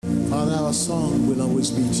Father, our song will always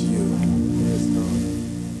be to you.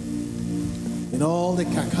 In all the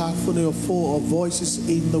cacophony of voices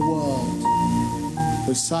in the world,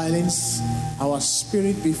 we silence our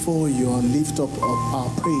spirit before you and lift up our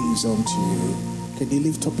praise unto you. Can you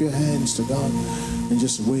lift up your hands to God and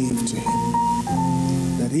just wave to him?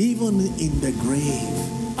 That even in the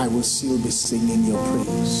grave, I will still be singing your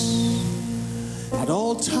praise. At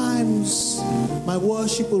all times, my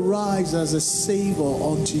worship will rise as a savor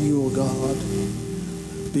unto you, O God,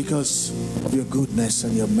 because of your goodness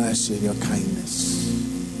and your mercy and your kindness.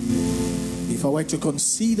 If I were to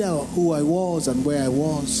consider who I was and where I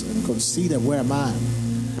was, and consider where am I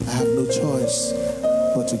have no choice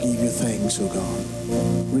but to give you thanks, O God.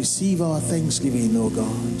 Receive our thanksgiving, O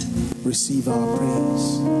God. Receive our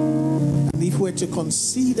praise. And if we're to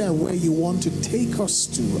consider where you want to take us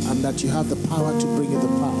to, and that you have the power to bring it to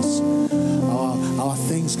pass, our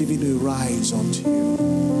thanksgiving will rise unto you.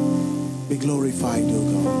 Be glorified, O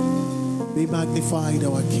God. Be magnified,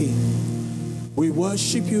 our King. We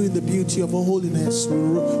worship you in the beauty of holiness.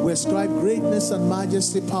 We ascribe greatness and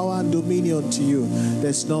majesty, power and dominion to you.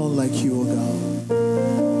 There's none like you, O God.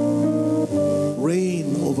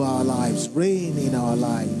 Reign over our lives. Reign in our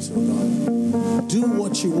lives, O God. Do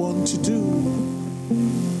what you want to do.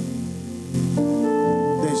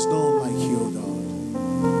 There's none like you, O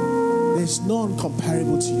God. There's none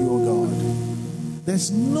comparable to you, O God.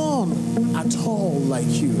 There's none at all like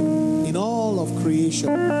you. In all of creation,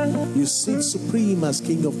 you sit supreme as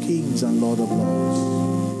King of Kings and Lord of Lords.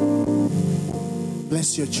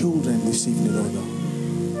 Bless your children this evening, O God.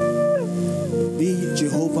 Be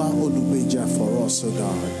Jehovah Olubeja for us, O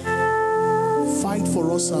God. Fight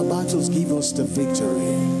for us our battles, give us the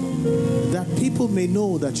victory. That people may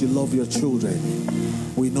know that you love your children.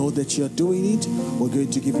 We know that you're doing it. We're going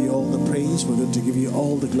to give you all the praise. We're going to give you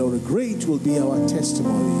all the glory. Great will be our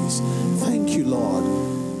testimonies. Thank you, Lord.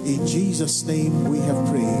 In Jesus' name we have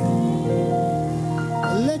prayed.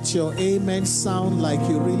 Let your amen sound like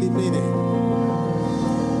you really mean it.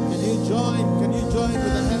 Can you join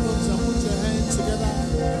with the heavens and put your hands together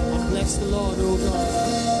and bless the Lord, oh God.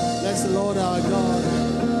 Bless the Lord our God.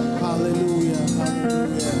 Hallelujah.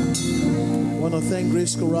 Hallelujah. I want to thank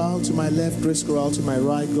Grace Corral to my left, Grace Corral to my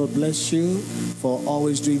right. God bless you for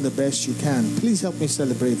always doing the best you can. Please help me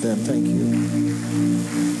celebrate them. Thank you.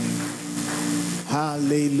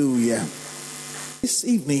 Hallelujah. This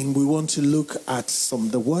evening we want to look at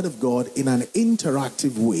the Word of God in an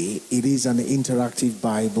interactive way. It is an interactive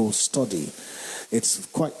Bible study. It's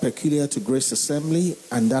quite peculiar to Grace Assembly,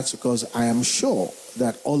 and that's because I am sure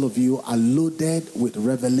that all of you are loaded with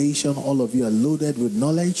revelation, all of you are loaded with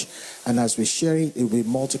knowledge, and as we share it, it will be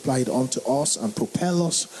multiplied unto us and propel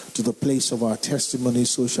us to the place of our testimony.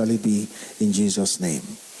 So shall it be in Jesus' name.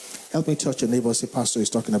 Help me touch your neighbor. Say, Pastor is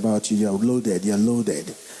talking about you. You're loaded. You're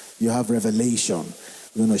loaded. You have revelation.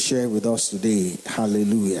 You're going to share with us today.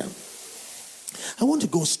 Hallelujah. I want to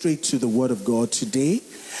go straight to the Word of God today.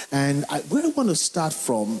 And where I want to start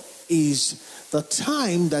from is the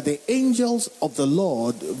time that the angels of the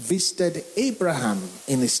Lord visited Abraham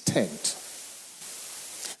in his tent.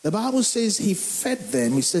 The Bible says he fed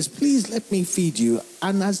them. He says, please let me feed you.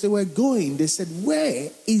 And as they were going, they said, where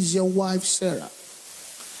is your wife Sarah?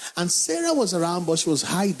 And Sarah was around, but she was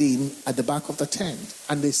hiding at the back of the tent.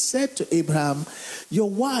 And they said to Abraham, your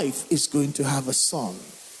wife is going to have a son.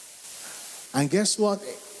 And guess what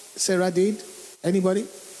Sarah did? Anybody?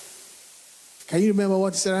 Can you remember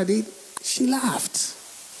what Sarah did? She laughed.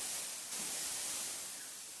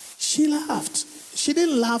 She laughed. She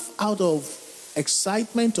didn't laugh out of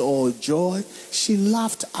excitement or joy. She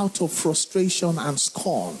laughed out of frustration and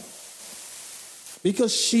scorn.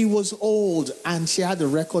 Because she was old and she had a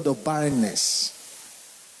record of barrenness.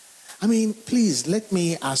 I mean, please, let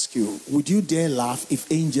me ask you, would you dare laugh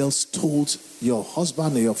if angels told your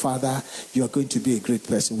husband or your father you are going to be a great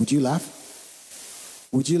person? Would you laugh?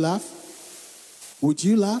 Would you laugh? Would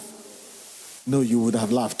you laugh? No, you would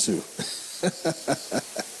have laughed too.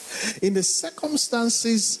 In the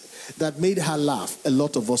circumstances that made her laugh, a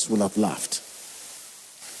lot of us will have laughed.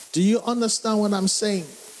 Do you understand what I'm saying?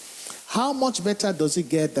 How much better does it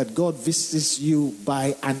get that God visits you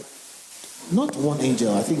by not one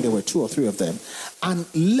angel, I think there were 2 or 3 of them, and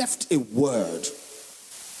left a word.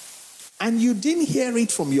 And you didn't hear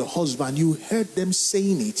it from your husband, you heard them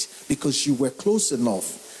saying it because you were close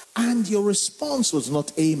enough. And your response was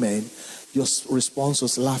not amen, your response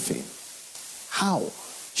was laughing. How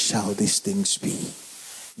shall these things be?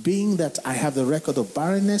 Being that I have the record of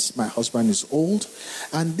barrenness, my husband is old,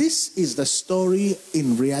 and this is the story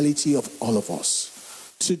in reality of all of us.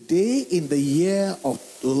 Today, in the year of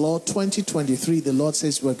the Lord 2023, the Lord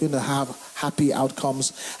says we're going to have happy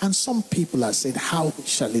outcomes. And some people are saying, how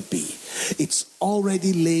shall it be? It's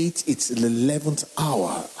already late. It's the 11th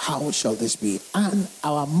hour. How shall this be? And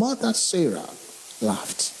our mother Sarah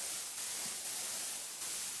laughed.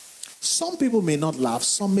 Some people may not laugh.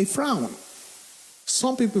 Some may frown.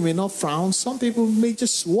 Some people may not frown. Some people may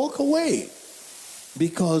just walk away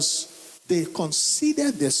because they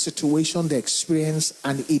consider their situation, their experience,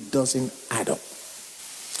 and it doesn't add up.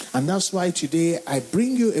 And that's why today I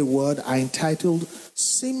bring you a word I entitled,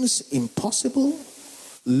 Seems Impossible,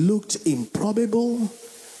 Looked Improbable,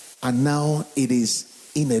 and Now It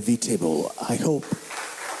Is Inevitable. I hope.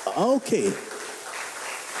 Okay.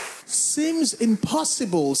 Seems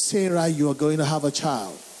impossible, Sarah, you are going to have a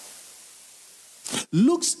child.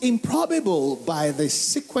 Looks improbable by the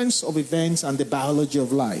sequence of events and the biology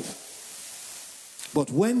of life. But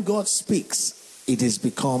when God speaks, it is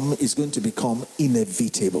going to become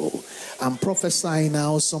inevitable. I'm prophesying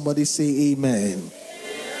now. Somebody say amen.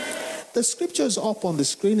 Amen. The scripture is up on the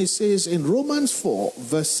screen. It says in Romans 4,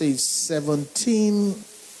 verses 17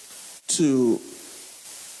 to,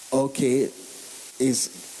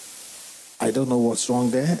 I don't know what's wrong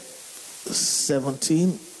there.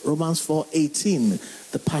 17, Romans 4, 18.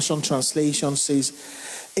 The Passion Translation says,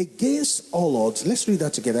 against all odds, let's read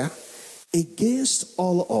that together. Against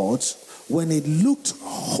all odds, when it looked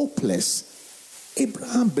hopeless,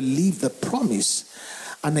 Abraham believed the promise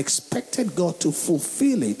and expected God to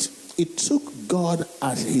fulfill it. It took God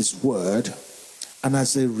at his word, and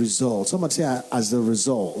as a result, somebody say, as a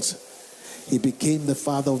result, he became the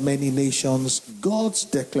father of many nations. God's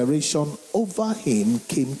declaration over him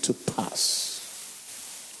came to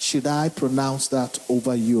pass. Should I pronounce that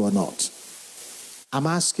over you or not? I'm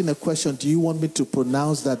asking a question. Do you want me to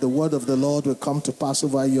pronounce that the word of the Lord will come to pass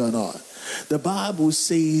over you or not? The Bible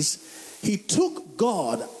says he took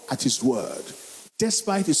God at his word,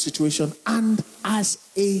 despite his situation, and as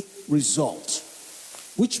a result,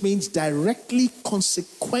 which means directly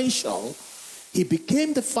consequential, he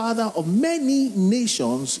became the father of many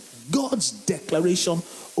nations. God's declaration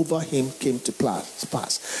over him came to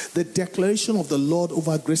pass. The declaration of the Lord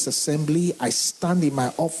over Grace Assembly, I stand in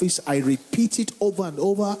my office, I repeat it over and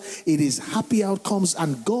over. It is happy outcomes,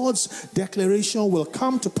 and God's declaration will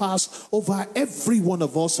come to pass over every one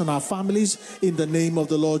of us and our families in the name of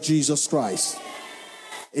the Lord Jesus Christ.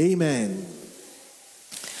 Amen.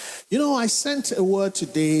 You know, I sent a word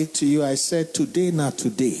today to you. I said, today, not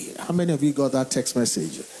today. How many of you got that text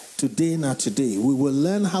message? Today, not today. We will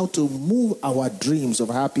learn how to move our dreams of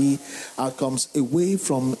happy outcomes away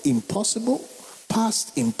from impossible,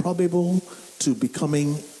 past improbable, to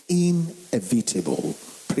becoming inevitable.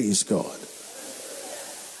 Praise God.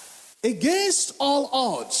 Against all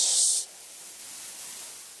odds.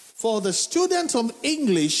 For the student of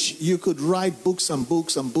English, you could write books and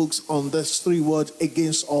books and books on this three words,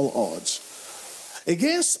 against all odds.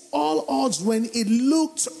 Against all odds, when it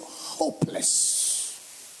looked hopeless,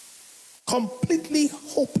 completely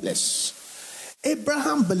hopeless,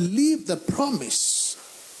 Abraham believed the promise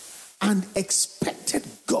and expected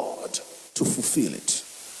God to fulfill it.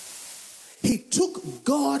 He took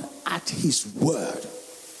God at his word,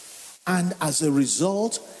 and as a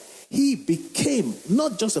result, he became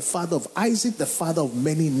not just the father of Isaac, the father of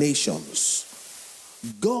many nations.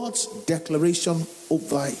 God's declaration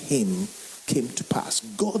over him came to pass.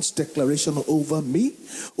 God's declaration over me,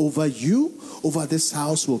 over you, over this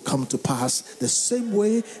house will come to pass the same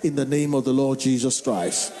way in the name of the Lord Jesus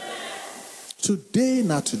Christ. Today,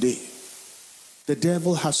 not today, the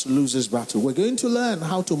devil has to lose his battle. We're going to learn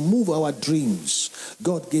how to move our dreams.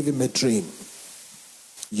 God gave him a dream.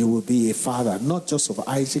 You will be a father, not just of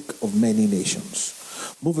Isaac, of many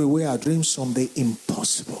nations. Move away our dreams from the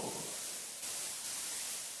impossible.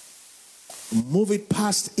 Move it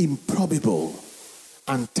past improbable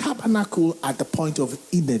and tabernacle at the point of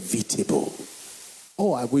inevitable.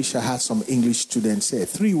 Oh, I wish I had some English students say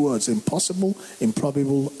three words: impossible,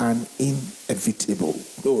 improbable, and inevitable.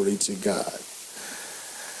 Glory to God.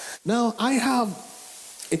 Now, I have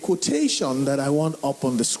a quotation that I want up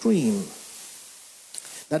on the screen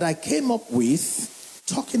that I came up with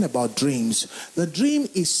talking about dreams. The dream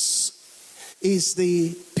is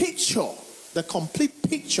the picture, the complete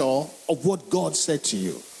picture of what God said to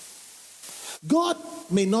you. God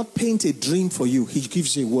may not paint a dream for you. He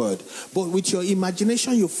gives you a word. But with your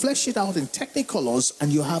imagination, you flesh it out in technicolors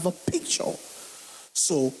and you have a picture.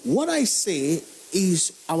 So what I say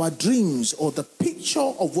is our dreams, or the picture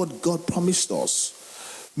of what God promised us,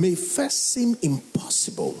 may first seem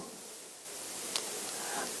impossible.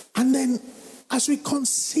 And then as we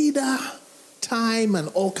consider time and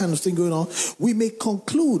all kinds of things going on, we may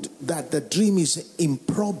conclude that the dream is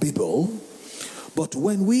improbable, but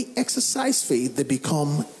when we exercise faith, they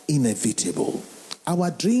become inevitable.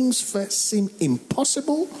 Our dreams first seem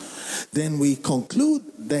impossible, then we conclude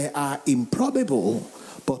they are improbable,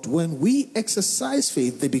 but when we exercise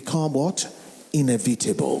faith, they become what?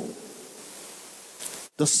 Inevitable.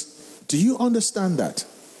 Do you understand that?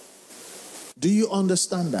 Do you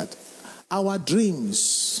understand that? Our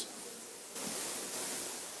dreams,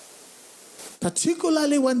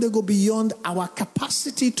 particularly when they go beyond our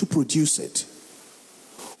capacity to produce it,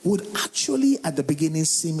 would actually at the beginning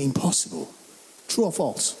seem impossible. True or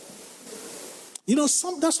false? You know,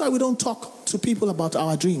 that's why we don't talk to people about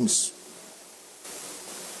our dreams.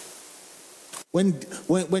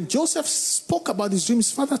 When Joseph spoke about his dream,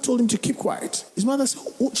 his father told him to keep quiet. His mother said,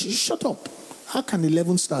 "Oh, shut up. How can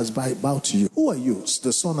 11 stars bow to you? Who are you? It's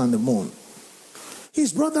the sun and the moon."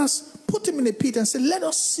 His brothers put him in a pit and said, "Let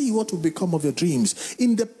us see what will become of your dreams."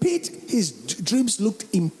 In the pit, his dreams looked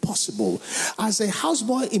impossible. As a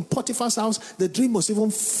houseboy in Potiphar's house, the dream was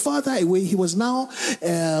even further away. He was now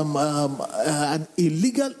an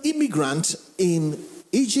illegal immigrant in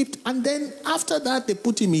Egypt. And then after that, they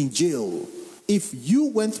put him in jail. If you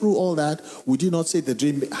went through all that, would you not say the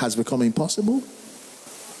dream has become impossible?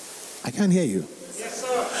 I can't hear you. Yes,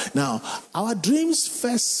 sir. Now, our dreams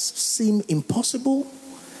first seem impossible.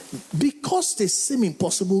 Because they seem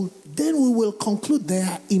impossible, then we will conclude they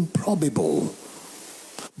are improbable.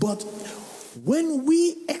 But when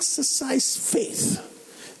we exercise faith,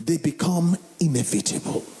 they become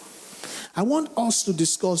inevitable. I want us to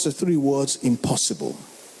discuss the three words impossible.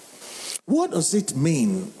 What does it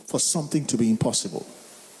mean for something to be impossible?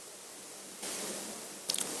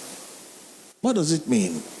 What does it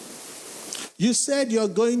mean? You said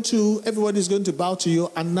everybody's going to bow to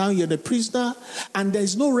you, and now you're the prisoner, and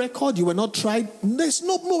there's no record, you were not tried.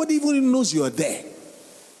 Nobody even knows you are there.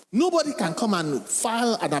 Nobody can come and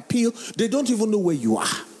file an appeal. They don't even know where you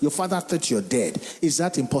are. Your father thought you're dead. Is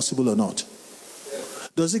that impossible or not?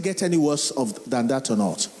 Does it get any worse than that or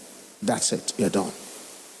not? That's it. You're done.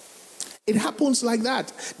 It happens like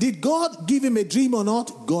that. Did God give him a dream or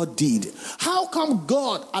not? God did. How come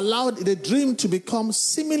God allowed the dream to become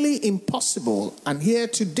seemingly impossible? And here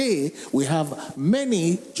today, we have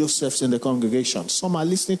many Josephs in the congregation. Some are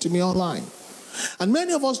listening to me online. And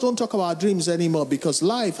many of us don't talk about dreams anymore because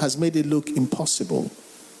life has made it look impossible.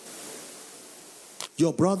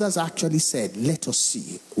 Your brothers actually said, "Let us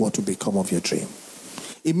see what will become of your dream."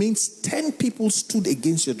 It means 10 people stood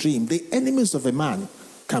against your dream. The enemies of a man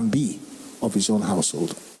can be of his own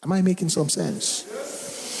household. Am I making some sense?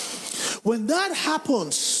 When that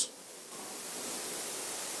happens,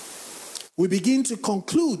 we begin to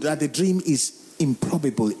conclude that the dream is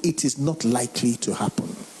improbable. It is not likely to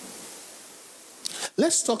happen.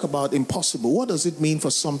 Let's talk about impossible. What does it mean for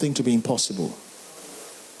something to be impossible?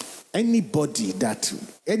 Anybody,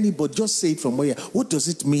 just say it from where. What does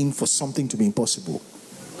it mean for something to be impossible?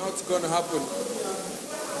 Not going to happen.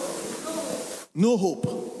 No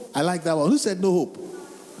hope. I like that one. Who said no hope?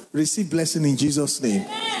 Receive blessing in Jesus' name.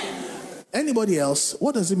 Anybody else?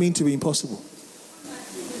 What does it mean to be impossible?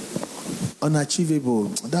 Unachievable.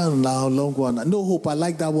 Down now, long one. No hope. I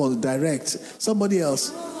like that one. Direct. Somebody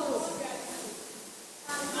else.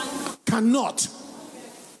 Cannot.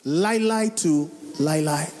 Lie to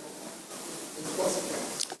lie.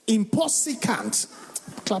 Impossible.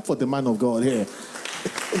 Clap for the man of God here.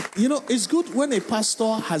 You know, it's good when a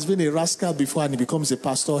pastor has been a rascal before and he becomes a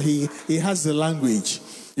pastor. He has the language.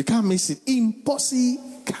 You can't miss it. Impossible.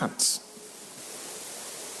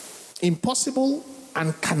 Impossible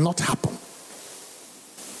and cannot happen.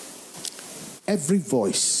 Every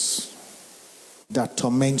voice that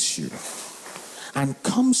torments you and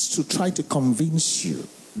comes to try to convince you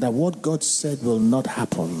that what God said will not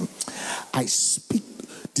happen, I speak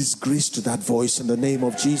disgrace to that voice in the name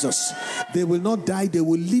of Jesus. They will not die, they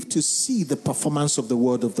will live to see the performance of the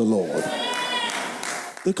word of the Lord.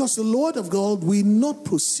 Because the Lord of God will not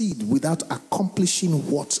proceed without accomplishing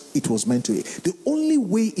what it was meant to be. The only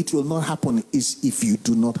way it will not happen is if you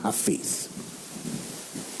do not have faith.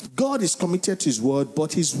 God is committed to his word,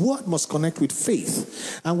 but his word must connect with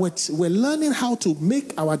faith. And we're learning how to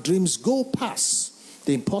make our dreams go past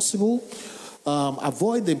the impossible,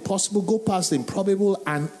 avoid the impossible, go past the improbable,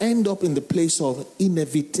 and end up in the place of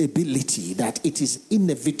inevitability, that it is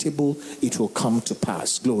inevitable, it will come to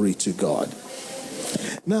pass. Glory to God.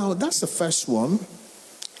 Now, that's the first one.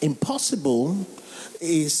 Impossible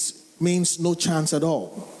means no chance at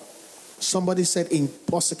all. Somebody said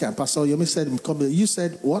impossible. Pastor Yomi said, you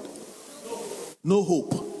said what? No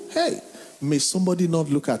hope. Hey, May somebody not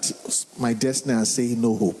look at my destiny and say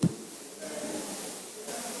no hope.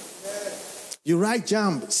 You write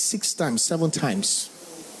JAMB 6 times, 7 times.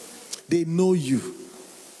 They know you.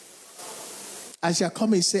 As you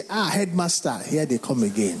come and say, headmaster, here they come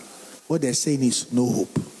again. What they're saying is no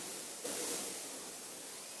hope.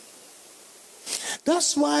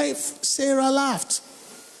 That's why Sarah laughed.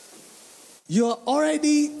 You're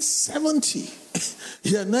already 70.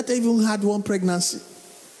 You have not even had one pregnancy.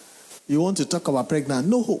 You want to talk about pregnancy?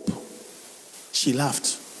 No hope. She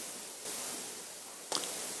laughed.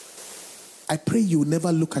 I pray you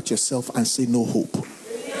never look at yourself and say no hope.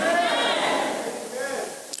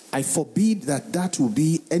 I forbid that will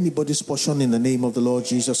be anybody's portion in the name of the Lord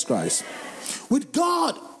Jesus Christ. With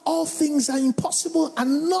God, all things are impossible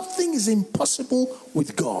and nothing is impossible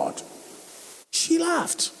with God. She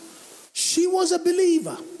laughed. She was a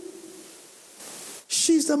believer.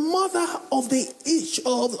 She's the mother of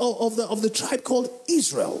the tribe called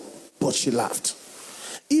Israel, but she laughed.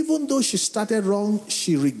 Even though she started wrong,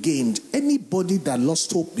 she regained. Anybody that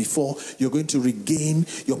lost hope before, you're going to regain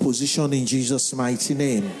your position in Jesus' mighty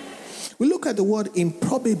name. We look at the word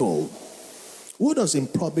improbable. What does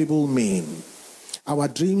improbable mean? Our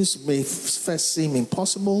dreams may first seem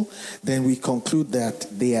impossible, then we conclude that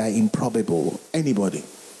they are improbable. Anybody?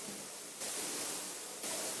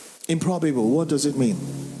 Improbable, what does it mean?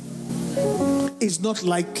 It's not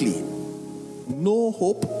likely. No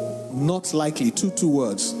hope, not likely. Two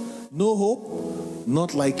words. No hope,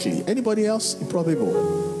 not likely. Anybody else? Improbable.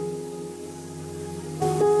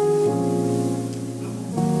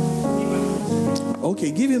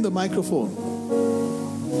 Okay, give him the microphone.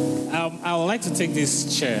 I would like to take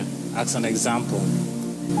this chair as an example.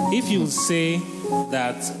 If you say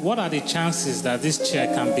that, what are the chances that this chair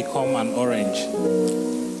can become an orange?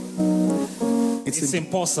 It's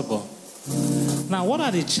impossible. Now, what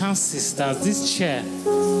are the chances that this chair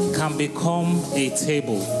can become a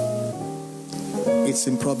table? It's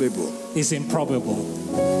improbable. It's improbable.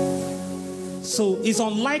 So it's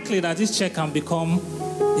unlikely that this chair can become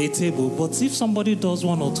a table, but if somebody does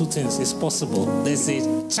one or two things, it's possible. There's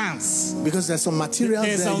a chance. Because there's some materials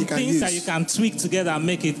there's there some you can things use. that you can tweak together and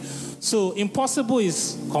make it. So impossible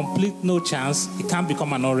is complete no chance. It can't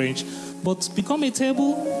become an orange. But become a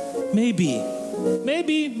table? Maybe.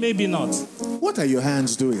 Maybe not. What are your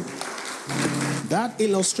hands doing? That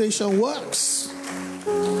illustration works.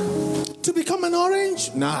 To become an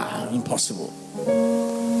orange? Nah, impossible.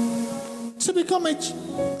 To become a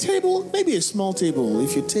table, maybe a small table.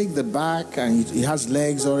 If you take the back and it has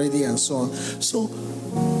legs already and so on. So,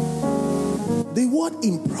 the word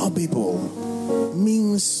improbable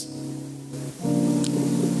means,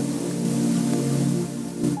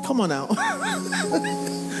 come on now.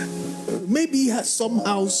 Maybe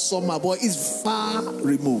somehow, but it's far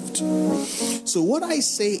removed. So what I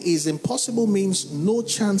say is impossible means no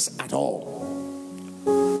chance at all.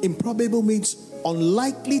 Improbable means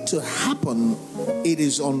unlikely to happen. It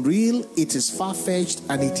is unreal, it is far-fetched,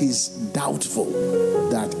 and it is doubtful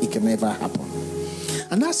that it can ever happen.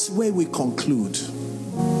 And that's where we conclude.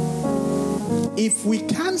 If we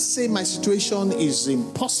can't say my situation is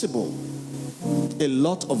impossible, a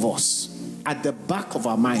lot of us, at the back of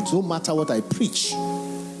our minds, no matter what I preach,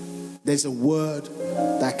 there's a word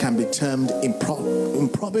that can be termed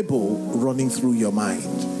improbable running through your mind.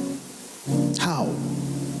 How?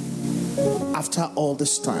 After all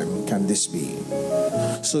this time can this be?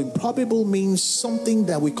 So improbable means something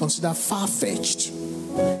that we consider far-fetched.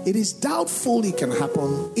 It is doubtful it can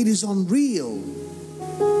happen. It is unreal.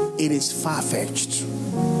 It is far-fetched.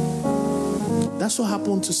 That's what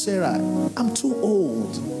happened to Sarah. I'm too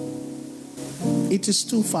old. It is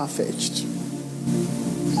too far-fetched.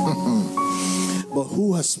 But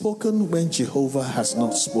who has spoken when Jehovah has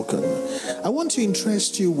not spoken? I want to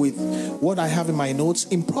interest you with what I have in my notes.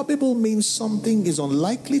 Improbable means something is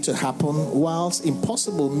unlikely to happen, whilst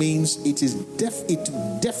impossible means it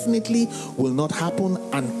definitely will not happen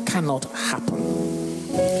and cannot happen.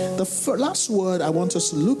 The last word I want us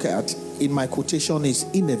to look at in my quotation is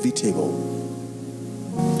inevitable.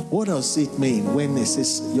 What does it mean when it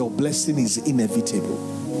says your blessing is inevitable?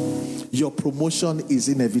 Your promotion is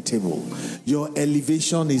inevitable. Your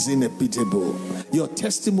elevation is inevitable. Your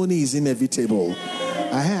testimony is inevitable.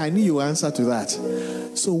 I knew you answer to that.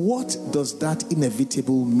 So what does that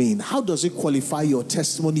inevitable mean? How does it qualify your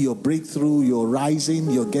testimony, your breakthrough, your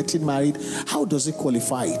rising, your getting married? How does it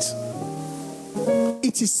qualify it?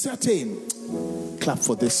 It is certain. Clap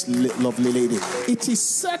for this lovely lady. It is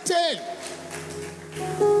certain.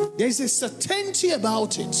 There's a certainty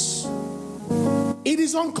about it. It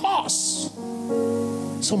is on course.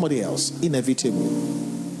 Somebody else, inevitable.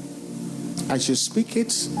 As you speak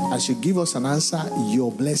it, as you give us an answer,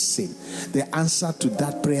 your blessing, the answer to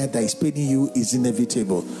that prayer that is paining you is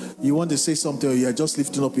inevitable. You want to say something or you're just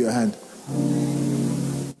lifting up your hand?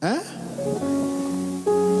 Huh?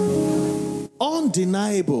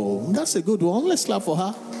 Undeniable. That's a good one. Let's clap for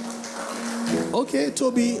her. Okay,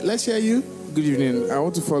 Toby, let's hear you. Good evening. I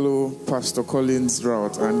want to follow Pastor Collins'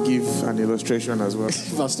 route and give an illustration as well.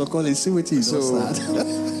 Pastor Collins, see what he does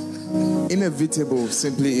that. Inevitable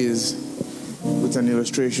simply is, with an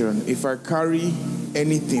illustration, if I carry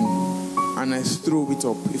anything and I throw it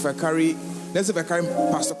up, let's say if I carry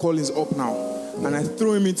Pastor Collins up now and I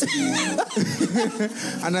throw him into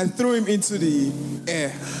the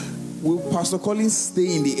air, will Pastor Collins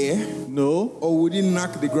stay in the air? No. Or would he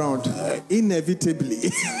knock the ground?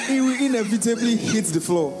 Inevitably. He will inevitably hit the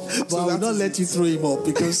floor. But I will not let you throw him up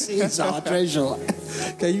because he's our treasure.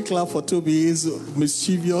 Can you clap for Toby's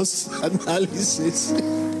mischievous analysis?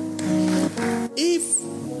 If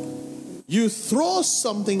you throw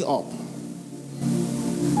something up,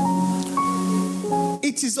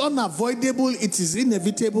 it is unavoidable, it is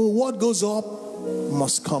inevitable. What goes up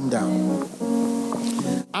must come down.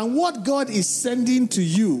 And what God is sending to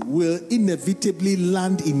you will inevitably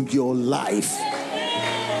land in your life.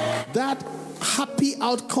 That happy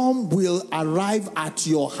outcome will arrive at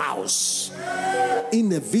your house.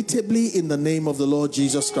 Inevitably, in the name of the Lord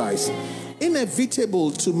Jesus Christ.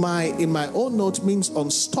 Inevitable in my own note means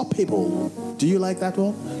unstoppable. Do you like that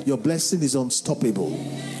one? Your blessing is unstoppable.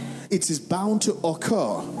 It is bound to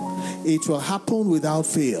occur. It will happen without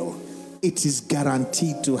fail. It is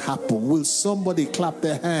guaranteed to happen. Will somebody clap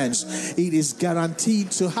their hands? It is guaranteed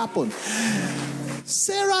to happen.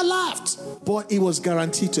 Sarah laughed, but it was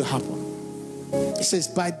guaranteed to happen. It says,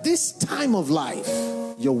 by this time of life,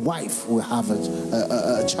 your wife will have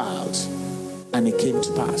a child. And it came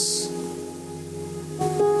to pass.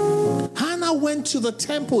 Hannah went to the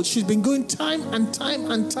temple. She's been going time and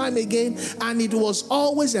time again, and it was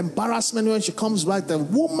always embarrassment when she comes back. The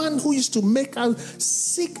woman who used to make her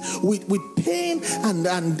sick with pain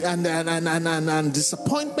and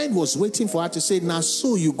disappointment was waiting for her to say, now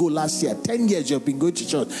so you go last year. 10 years you've been going to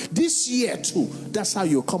church. This year too. That's how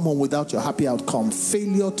you come home without your happy outcome.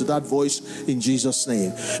 Failure to that voice in Jesus'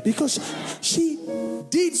 name. Because she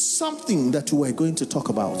did something that we were going to talk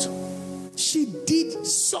about. She did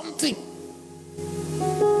something.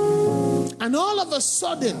 And all of a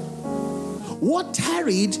sudden, what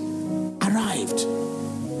tarried arrived.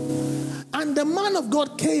 And the man of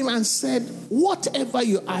God came and said, whatever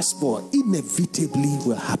you ask for, inevitably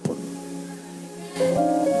will happen.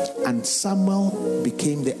 And Samuel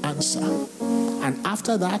became the answer. And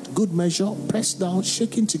after that, good measure, pressed down,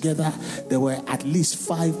 shaken together, there were at least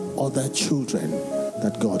 5 other children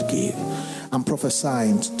that God gave. I'm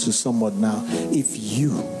prophesying to someone now, if you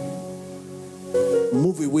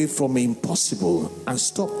move away from impossible and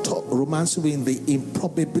stop romancing in the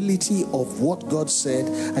improbability of what God said,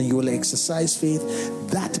 and you will exercise faith,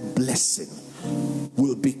 that blessing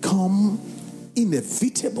will become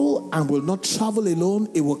inevitable and will not travel alone.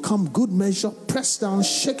 It will come good measure, pressed down,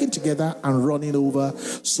 shaken together, and running over.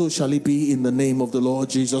 So shall it be in the name of the Lord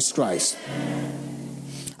Jesus Christ.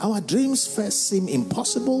 Our dreams first seem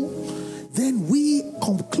impossible, then we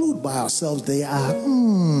conclude by ourselves they are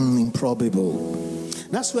improbable.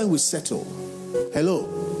 That's when we settle. Hello.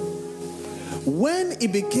 When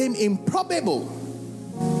it became improbable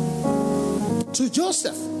to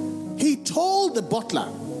Joseph, he told the butler,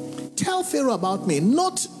 tell Pharaoh about me,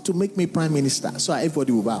 not to make me prime minister, so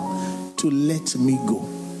everybody will bow, to let me go.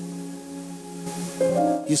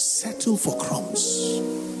 You settle for crumbs.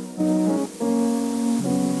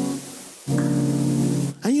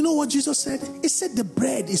 And you know what Jesus said? He said the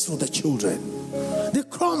bread is for the children. The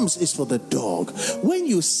crumbs is for the dog. When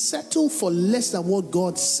you settle for less than what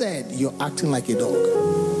God said, you're acting like a dog.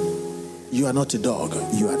 You are not a dog.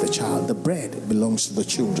 You are the child. The bread belongs to the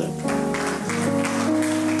children.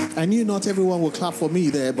 I knew not everyone will clap for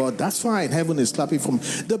me there, but that's fine. Heaven is clapping for me.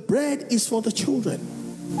 The bread is for the children.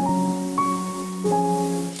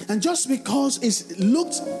 And just because it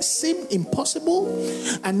seemed impossible,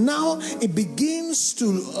 and now it begins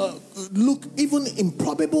to look even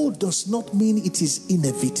improbable, does not mean it is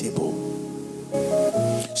inevitable.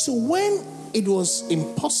 So when it was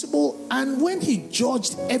impossible, and when he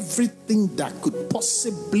judged everything that could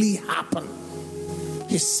possibly happen,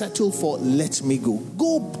 he settled for let me go.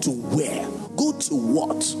 Go to where? Go to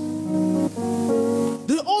what?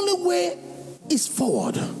 The only way is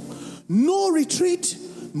forward. No retreat.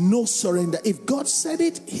 No surrender. If God said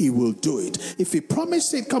it, he will do it. If he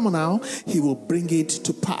promised it, come on now, he will bring it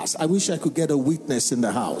to pass. I wish I could get a witness in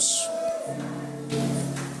the house.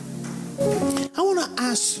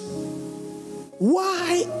 ask,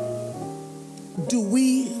 why do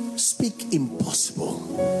we speak impossible?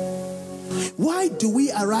 Why do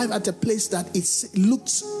we arrive at a place that it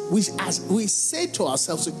looks, as we say to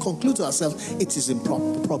ourselves, we conclude to ourselves, it is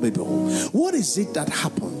improbable? What is it that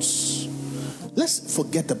happens? Let's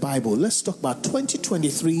forget the Bible. Let's talk about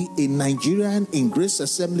 2023 in Nigeria, in Grace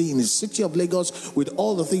Assembly, in the city of Lagos, with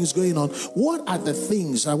all the things going on. What are the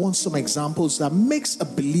things, I want some examples, that makes a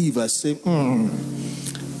believer say,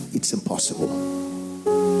 it's impossible?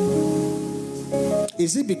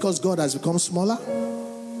 Is it because God has become smaller?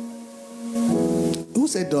 Who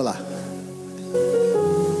said dollar?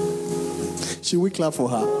 Should we clap for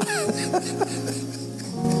her?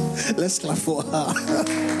 Let's clap for her.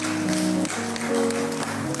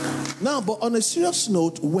 Now, but on a serious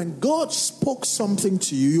note, when God spoke something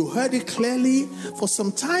to you, you heard it clearly. For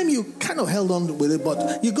some time, you kind of held on with it,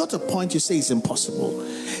 but you got a point you say it's impossible.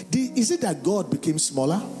 Is it that God became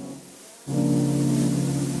smaller?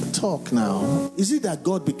 Talk now. Is it that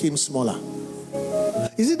God became smaller?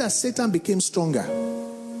 Is it that Satan became stronger?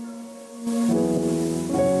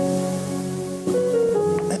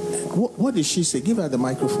 What did she say? Give her the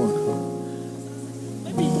microphone.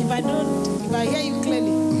 Maybe if I hear you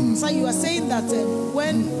clearly. So you are saying that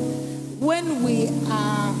when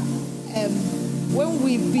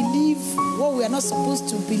we believe what we are not supposed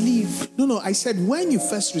to believe. No, I said when you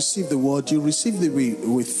first received the word, you received it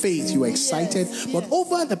with faith, you were excited. Yes. But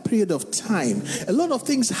over the period of time, a lot of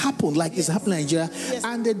things happened, like it's happening in Nigeria,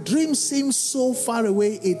 and the dream seems so far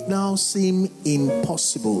away, it now seems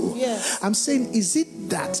impossible. Yes. I'm saying, is it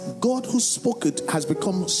that God who spoke it has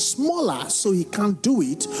become smaller so he can't do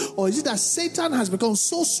it? Or is it that Satan has become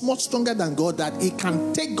so much stronger than God that he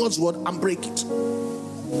can take God's word and break it?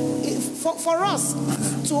 For us,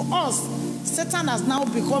 to us, Satan has now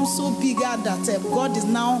become so bigger that God is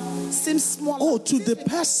now seems smaller. Oh, to the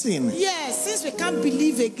person. Yes, since we can't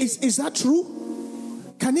believe again. Is that true?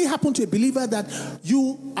 Can it happen to a believer that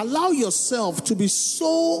you allow yourself to be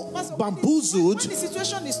so bamboozled? When the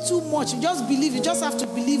situation is too much, you just believe. You just have to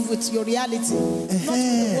believe with your reality, not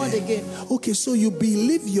with the word again. Okay, so you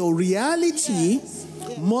believe your reality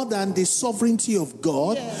more than the sovereignty of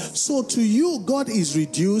God. Yes. So to you, God is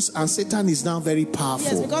reduced and Satan is now very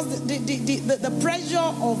powerful. Yes, because the pressure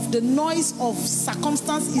of the noise of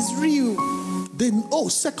circumstance is real.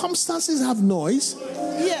 Circumstances have noise?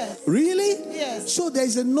 Yes. Really? Yes. So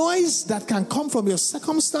there's a noise that can come from your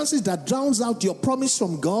circumstances that drowns out your promise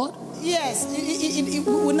from God? Yes.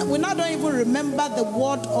 We now don't even remember the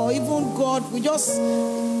word or even God. We just,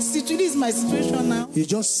 this is my situation now. You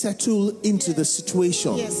just settle into the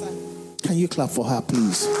situation. Yes, sir. Can you clap for her,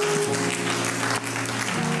 please?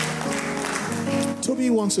 Toby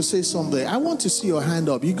wants to say something. I want to see your hand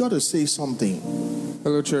up. You got to say something.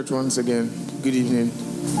 Hello, church, once again. Good evening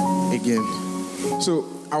again. So,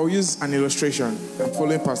 I'll use an illustration. I'm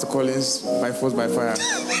following Pastor Collins by force, by fire.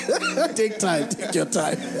 Take time. Take your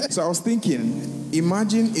time. So, I was thinking,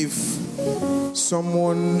 imagine if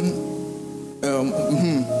someone,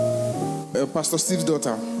 Pastor Steve's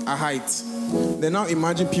daughter, a height. Then now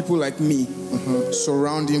imagine people like me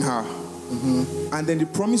surrounding her. And then the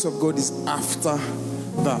promise of God is after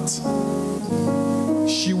that.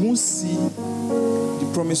 She won't see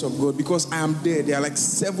the promise of God because I am there. There are like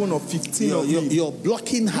 7 or 15 of me. You're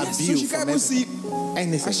blocking her view. So she can't even see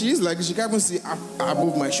anything. And she is like, she can't even see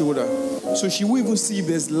above my shoulder. So she will even see if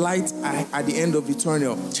there's light at the end of the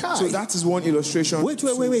tunnel. Chai. So that is one illustration. Wait.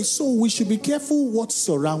 So we should be careful what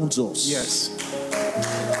surrounds us. Yes.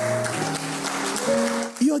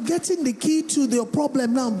 You're getting the key to your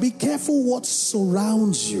problem now. Be careful what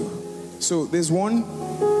surrounds you. So there's one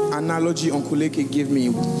analogy Uncle Leke gave me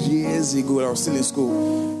years ago. I was still in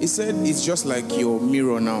school. He said it's just like your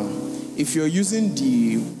mirror now. If you're using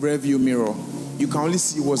the rear view mirror, you can only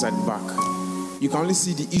see what's at the back. You can only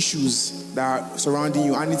see the issues that are surrounding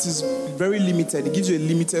you, and it is very limited. It gives you a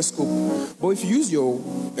limited scope. But if you use your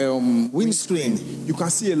windscreen, you can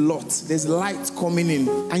see a lot. There's light coming in,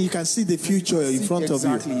 and you can see the future in front of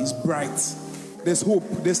you. Exactly, it's bright. There's hope.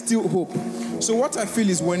 There's still hope. So what I feel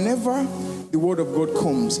is whenever the word of God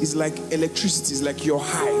comes, it's like electricity. It's like you're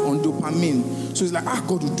high on dopamine. So it's like,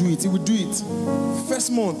 God will do it. He will do it.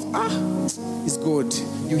 First month, it's God.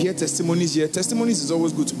 You hear testimonies here. Testimonies is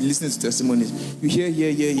always good to be listening to testimonies. You hear,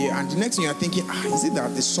 and the next thing you're thinking, is it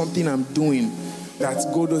that there's something I'm doing that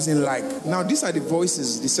God doesn't like? Now, these are the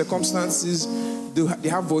voices, the circumstances. They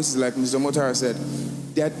have voices like Mr. Motara said.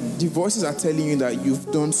 The voices are telling you that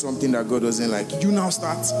you've done something that God doesn't like. You now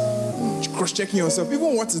start cross-checking yourself.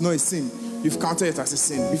 Even what is not a sin, you've counted it as a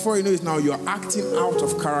sin. Before you know it now, you're acting out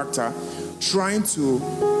of character trying to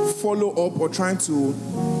follow up or trying to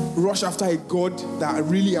rush after a God that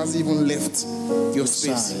really has even left your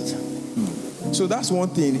space. So that's one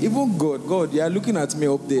thing. Even God, you are looking at me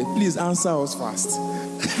up there. Please answer us fast.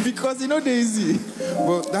 Because they're easy.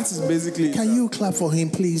 But that is basically... Can you clap for him,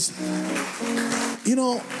 please? You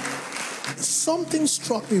know, something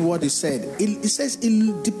struck me what he said. It says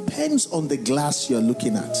it depends on the glass you're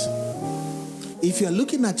looking at. If you're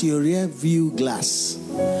looking at your rear view glass,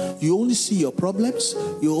 you only see your problems.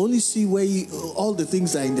 You only see all the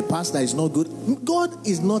things that are in the past that is not good. God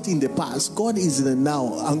is not in the past. God is in the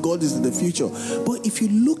now, and God is in the future. But if you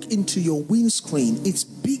look into your windscreen, it's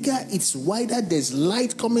bigger, it's wider, there's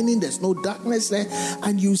light coming in, there's no darkness there,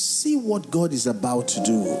 and you see what God is about to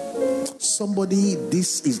do. Somebody,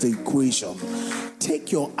 this is the equation.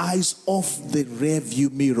 Take your eyes off the rear view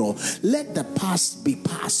mirror. Let the past be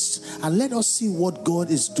past, and let us see what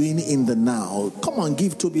God is doing in the now. Come on,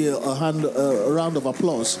 give Toby a round of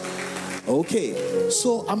applause. Okay,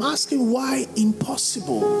 so I'm asking, why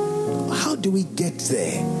impossible? How do we get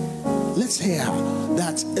there? Let's hear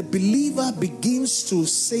that a believer begins to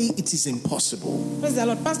say it is impossible. Praise the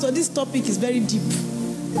Lord. Pastor, this topic is very deep.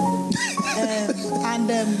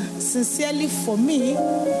 Sincerely for me,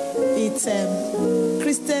 it's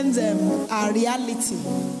Christians are reality.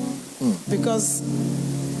 Because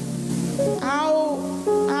how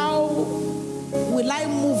will I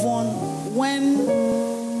move on when,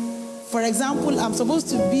 for example, I'm supposed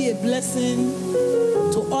to be a blessing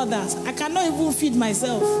to others? I cannot even feed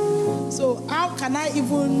myself. So how can I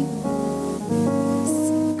even...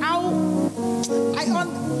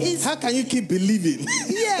 How can you keep believing?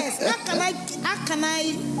 Yes, how can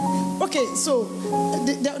I? Okay, so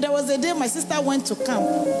there was a day my sister went to camp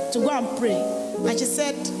to go and pray, and she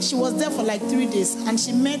said she was there for like 3 days, and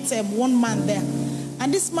she met one man there,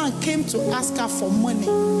 and this man came to ask her for money,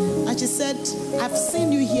 and she said, "I've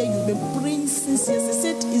seen you here. You've been praying since years." He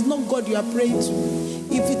said, "It's not God you are praying to.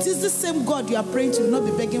 If it is the same God you are praying to, you'll not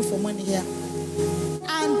be begging for money here."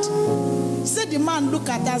 And she said, the man looked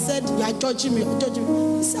at her and said, "You are judging me, you're judging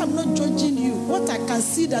me." He said, "I'm not judging you. What I can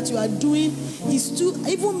see that you are doing is too..."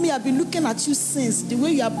 Even me, I've been looking at you since, the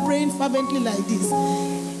way you are praying fervently like this.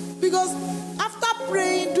 Because after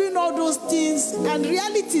praying, doing all those things, and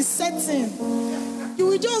reality setting, you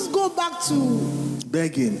will just go back to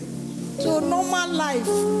begging, to normal life.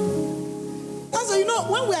 Also, you know,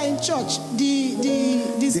 when we are in church,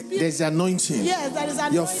 there's anointing. Yes, there is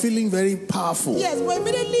anointing. You're feeling very powerful. Yes, but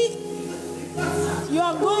immediately you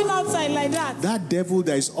are going outside like that. That devil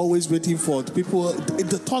that is always waiting for people,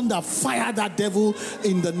 the thunder, fire that devil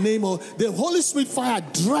in the name of the Holy Spirit. Fire,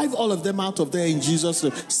 drive all of them out of there in Jesus'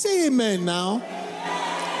 name. Say amen now.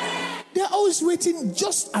 They're always waiting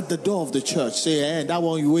just at the door of the church. Say, "Hey, that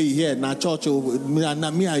one you wait here, now church, me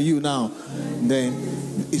and you now." Then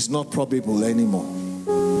it's not probable anymore.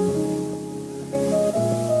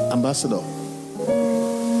 Ambassador.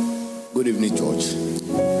 Good evening, church.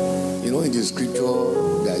 You know, in the scripture,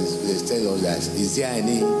 they tell us that is there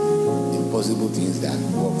any impossible things that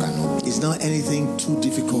God cannot do? It's not anything too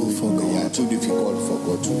difficult for God. Yeah, too difficult for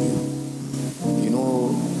God to do. You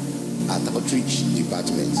know, at outreach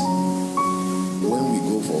department, when we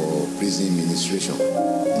go for prison administration,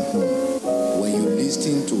 when you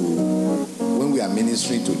listen to, when we are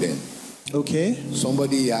ministering to them, okay,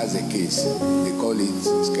 somebody has a case, they call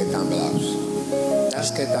it skirt and blouse. That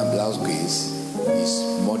skirt and blouse case is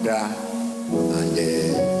murder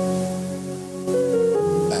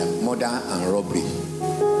and robbery.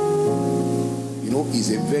 You know, it's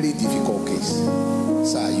a very difficult case.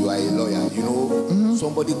 Sir, you are a lawyer. You know,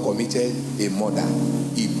 somebody committed a murder.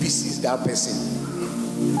 He pieces that person.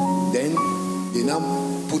 Then they now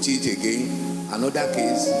put it again, another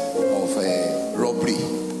case of robbery.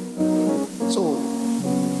 So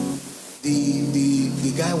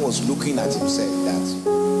the guy was looking at himself that,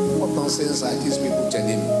 what nonsense are these people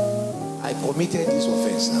telling me? I committed this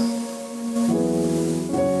offense now.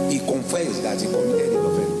 He confessed that he committed the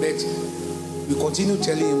offense, but we continue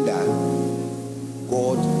telling him that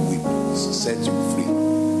God will set you free.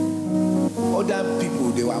 Other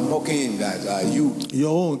people, they were mocking him that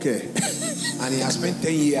your own okay. And he has spent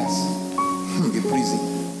 10 years in the prison.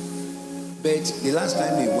 But the last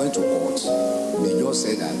time he went to court, they just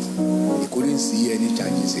said that he couldn't see any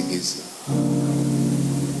charges against him.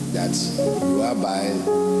 That you are by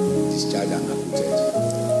discharged and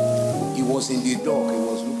acquitted. He was in the dock, he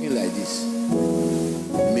was looking like this.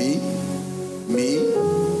 Me?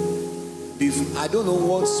 I don't know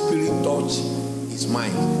what spirit touched his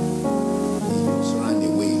mind. He just ran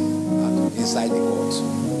away inside the court.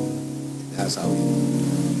 That's how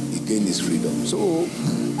he gain his freedom. So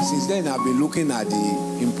since then I've been looking at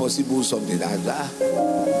the impossible something that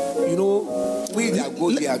we that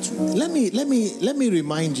go there too. Let me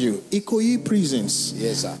remind you, Ikoyi prisons.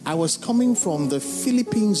 Yes, sir. I was coming from the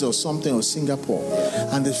Philippines or something, or Singapore,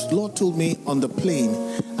 and the Lord told me on the plane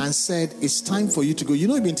and said, it's time for you to go.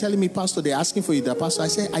 You've been telling me, Pastor, they're asking for you. The pastor, I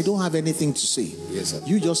said, I don't have anything to say. Yes, sir.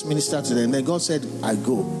 You just minister to them. And then God said, I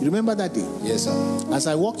go. You remember that day? Yes, sir. As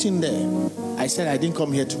I walked in there, I said, I didn't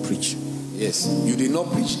come here to preach. Yes, you did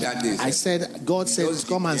not preach that day. Sir. I said, God said,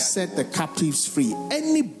 come and set the captives free.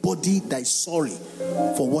 Anybody that is sorry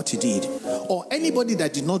for what he did, or anybody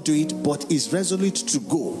that did not do it but is resolute to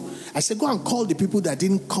go, I said, go and call the people that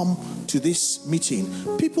didn't come to this meeting.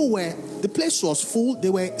 The place was full. They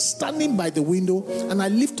were standing by the window, and I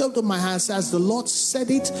lifted up my hands as the Lord said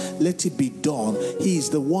it, let it be done. He is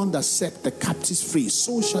the one that set the captives free.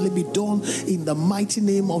 So shall it be done in the mighty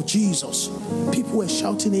name of Jesus. People were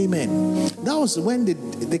shouting amen. That was when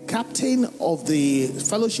the captain of the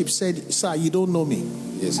fellowship said, sir, you don't know me.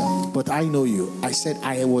 Yes, sir. But I know you. I said,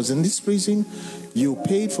 I was in this prison. You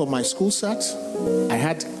paid for my school cert. I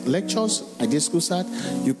had lectures. I did school cert.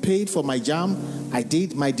 You paid for my JAM. I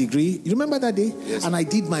did my degree. You remember that day? Yes. And I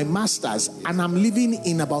did my master's. And I'm leaving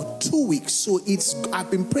in about 2 weeks. So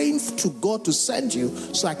I've been praying to God to send you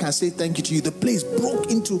so I can say thank you to you. The place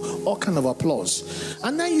broke into all kind of applause.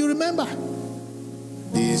 And then you remember,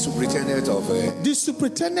 the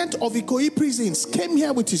superintendent of Ikoyi prisons came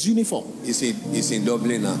here with his uniform. He's in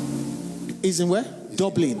Dublin now. Is in where?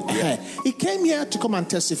 Dublin. Yeah. He came here to come and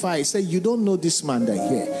testify. He said, you don't know this man that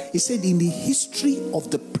here. He said, in the history of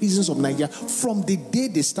the prisons of Nigeria, from the day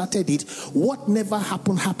they started it, what never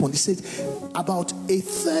happened. He said, about a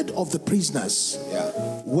third of the prisoners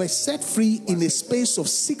were set free in a space of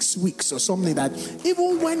 6 weeks or something like that.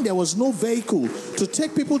 Even when there was no vehicle to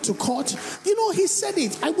take people to court, he said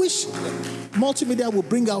it. I wish multimedia would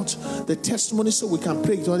bring out the testimony so we can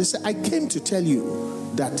pray. He said, I came to tell you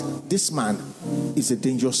that this man is a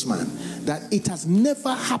dangerous man, that it has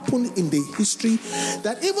never happened in the history,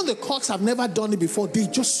 that even the courts have never done it before. They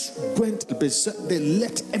just went, they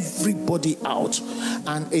let everybody out,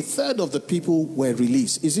 and a third of the people were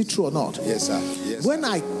released. Is it true or not? Yes, sir. Yes. When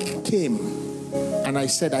I came and I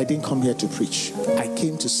said I didn't come here to preach, I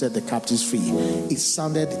came to set the captives free, it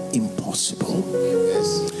sounded impossible.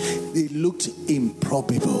 Yes. It looked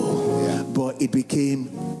improbable, but it became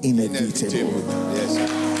inevitable. Yes.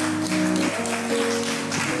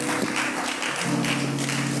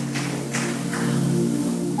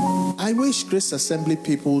 I wish Grace Assembly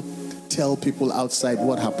people tell people outside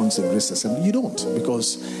what happens in Grace Assembly. You don't,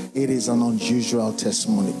 because it is an unusual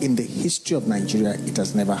testimony. In the history of Nigeria, it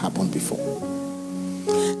has never happened before.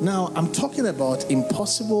 Now, I'm talking about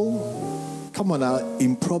impossible,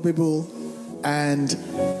 improbable, and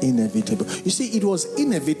inevitable. You see, it was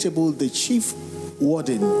inevitable. The chief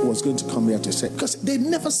warden was going to come here to say, because they'd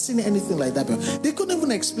never seen anything like that before. They couldn't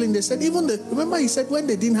even explain. They said, remember he said when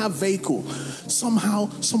they didn't have vehicle, somehow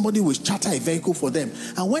somebody will charter a vehicle for them.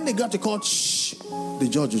 And when they got to court, the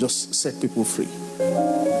judge just set people free.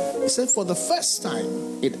 He said for the first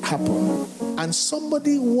time it happened. And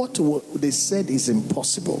somebody, what they said is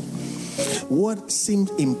impossible, what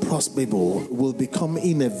seemed impossible will become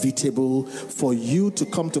inevitable for you to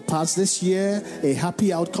come to pass this year. A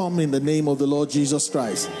happy outcome in the name of the Lord Jesus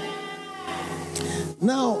Christ.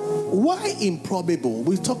 Now, why improbable?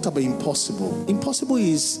 We talked about impossible. Impossible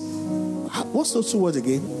is, what's those two words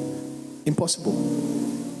again? Impossible.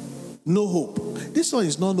 No hope. This one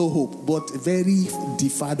is not no hope, but very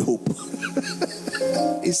deferred hope.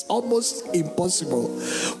 It's almost impossible.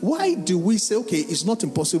 Why do we say, okay, it's not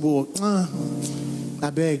impossible? I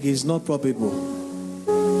beg, it's not probable.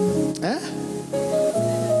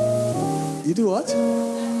 You do what?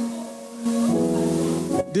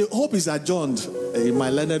 The hope is adjourned. My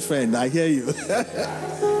learned friend, I hear you.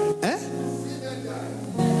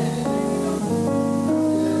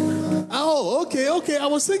 Oh, okay. I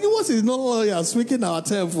was thinking, what is no you're speaking our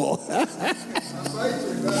term for?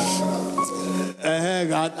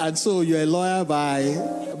 And so you're a lawyer by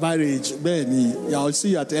marriage. Ben, I'll see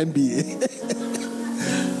you at MBA.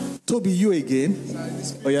 Toby, you again?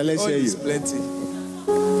 Oh, yeah, let's hear you. Plenty.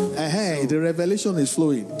 The revelation is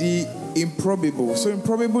flowing. The improbable. So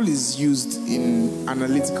improbable is used in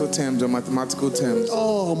analytical terms or mathematical terms.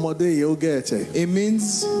 Oh, Mode, you'll get it. It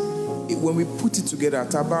means when we put it together,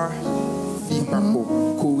 taba, fipa,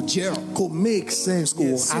 gel. Could make sense.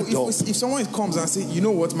 Yes. So if someone comes and says, you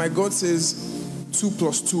know what, my God says 2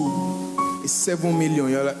 + 2 is 7 million.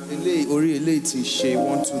 You're like, 1, 2,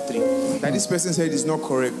 3. That this person said is not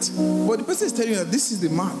correct. But the person is telling you that this is the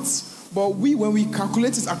maths. But when we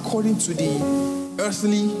calculate it according to the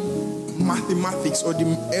earthly mathematics or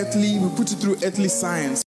the earthly, we put it through earthly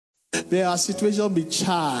science. There are situations with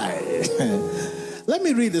child. Let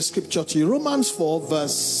me read the scripture to you. Romans 4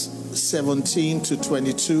 verse 17 to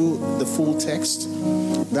 22, the full text.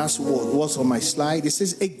 That's what was on my slide. It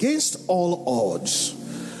says, against all odds,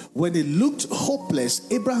 when it looked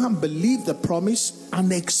hopeless, Abraham believed the promise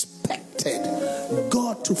and expected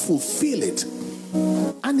God to fulfill it.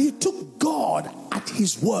 And he took God at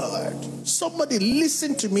his word. Somebody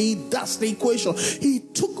listen to me. That's the equation. He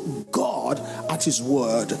took God at his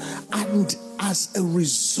word. And as a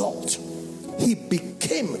result, he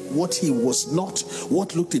became what he was not,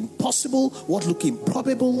 what looked impossible, what looked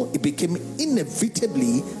improbable. He became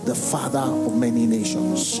inevitably the father of many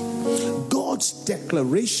nations. God's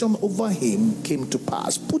declaration over him came to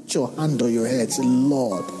pass. Put your hand on your head. Say,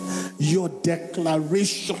 Lord, your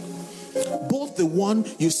declaration, both the one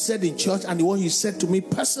you said in church and the one you said to me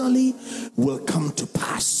personally, will come to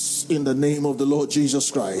pass in the name of the Lord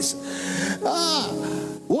Jesus Christ.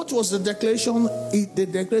 What was the declaration? The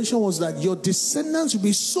declaration was that your descendants will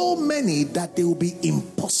be so many that they will be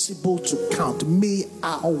impossible to count. May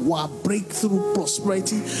our breakthrough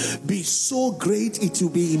prosperity be so great it will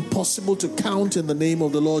be impossible to count in the name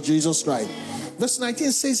of the Lord Jesus Christ. Verse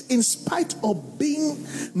 19 says, in spite of being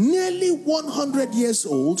nearly 100 years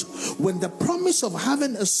old, when the promise of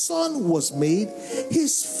having a son was made,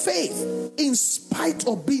 his faith, in spite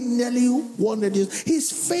of being nearly 100 years,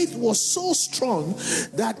 his faith was so strong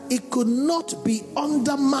that it could not be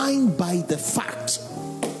undermined by the fact.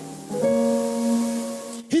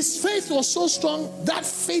 His faith was so strong, that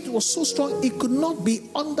faith was so strong, it could not be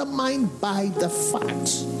undermined by the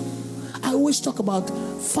fact. I always talk about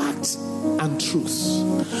facts and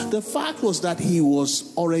truth. The fact was that he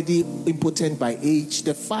was already impotent by age.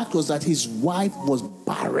 The fact was that his wife was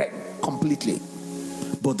barren completely.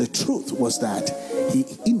 But the truth was that he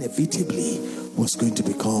inevitably was going to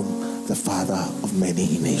become the father of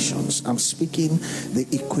many nations. I'm speaking the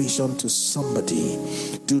equation to somebody.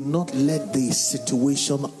 Do not let the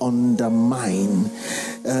situation undermine.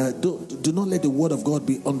 Do not let the word of God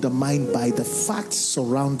be undermined by the facts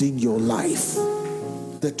surrounding your life.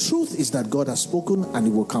 The truth is that God has spoken and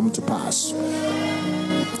it will come to pass.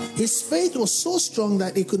 His faith was so strong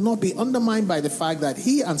that it could not be undermined by the fact that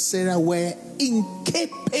he and Sarah were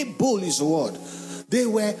incapable, is the word. They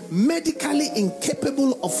were medically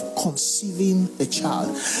incapable of conceiving a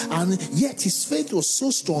child. And yet his faith was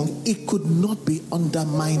so strong, it could not be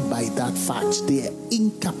undermined by that fact. Their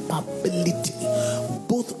incapability,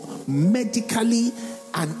 both medically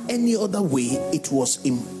and any other way, it was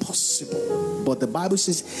impossible. But the Bible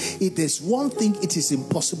says, if there's one thing, it is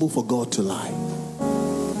impossible for God to lie.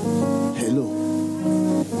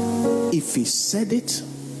 Hello. If he said it,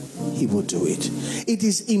 he will do it. It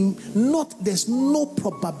is there's no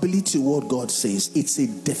probability what God says. It's a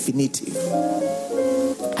definitive.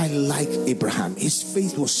 I like Abraham. His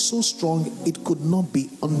faith was so strong, it could not be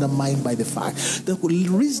undermined by the fact. The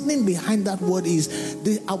reasoning behind that word is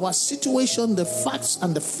our situation, the facts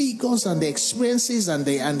and the figures and the experiences and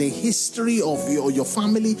the history of your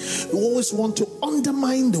family. You always want to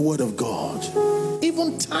undermine the word of God.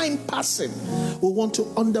 Even time passing, we want to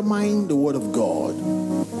undermine the word of God.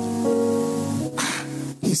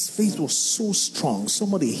 His faith was so strong.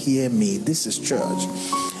 Somebody hear me. This is church.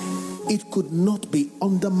 It could not be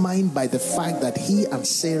undermined by the fact that he and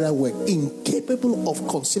Sarah were incapable of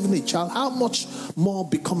conceiving a child. How much more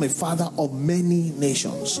become a father of many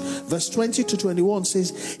nations? Verse 20 to 21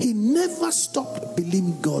 says, he never stopped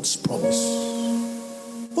believing God's promise.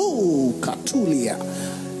 Oh, Katulia.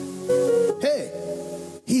 Hey.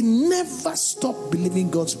 He never stopped believing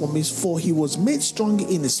God's promise, for he was made strong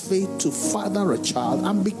in his faith to father a child,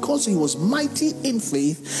 and because he was mighty in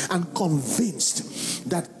faith and convinced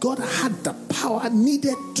that God had the power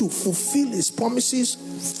needed to fulfill his promises.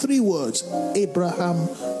 3 words: Abraham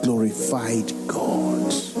glorified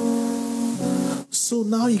God. So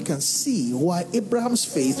now you can see why Abraham's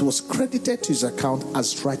faith was credited to his account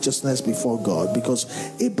as righteousness before God, because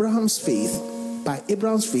by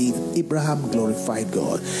Abraham's faith, Abraham glorified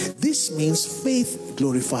God. This means faith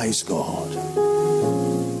glorifies God.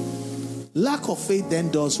 Lack of faith then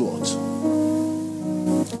does what?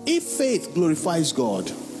 If faith glorifies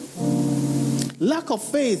God, lack of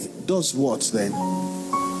faith does what then?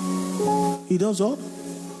 It does what?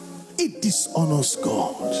 It dishonors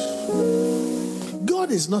God. God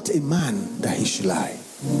is not a man that he should lie.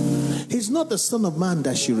 He's not the son of man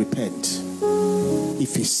that should repent.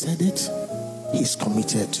 If he said it, he's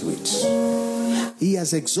committed to it. He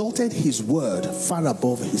has exalted his word far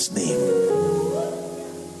above his name.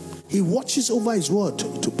 He watches over his word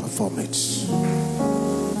to perform it.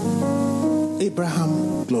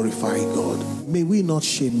 Abraham glorified God. May we not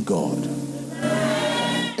shame God.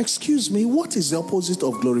 Excuse me, what is the opposite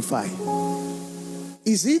of glorify?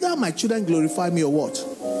 Is either my children glorify me or what?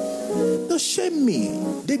 They shame me.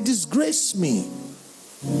 They disgrace me.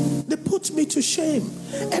 They put me to shame.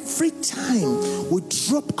 Every time we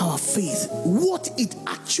drop our faith, what it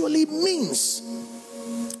actually means,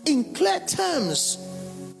 in clear terms,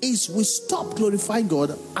 is we stop glorifying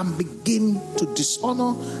God and begin to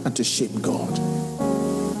dishonor and to shame God.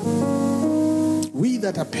 We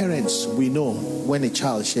that are parents, we know when a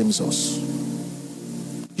child shames us.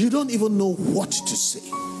 You don't even know what to say.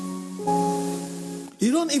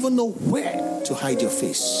 You don't even know where to hide your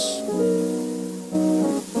face.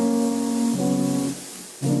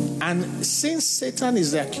 And since Satan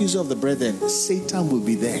is the accuser of the brethren, Satan will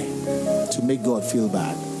be there to make God feel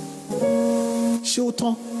bad.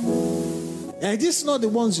 Shoto. Is this not the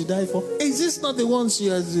ones you died for? Is this not the ones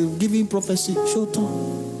you are giving prophecy?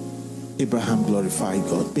 Shoto. Abraham glorified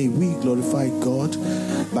God. May we glorify God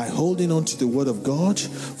by holding on to the word of God.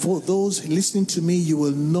 For those listening to me, you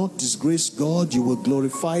will not disgrace God. You will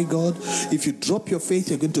glorify God. If you drop your faith,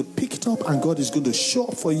 you're going to pick it up and God is going to show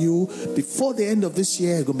up for you. Before the end of this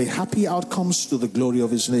year, you're going to be happy outcomes to the glory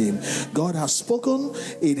of his name. God has spoken.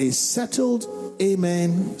 It is settled.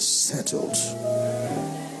 Amen. Settled.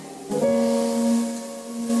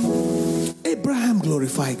 Abraham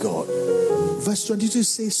glorified God. Verse 22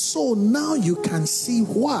 says, so now you can see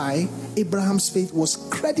why Abraham's faith was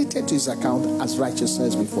credited to his account as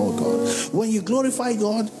righteousness before God. When you glorify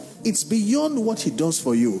God, it's beyond what he does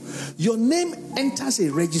for you. Your name enters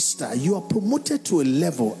a register. You are promoted to a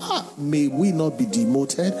level. May we not be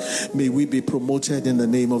demoted. May we be promoted in the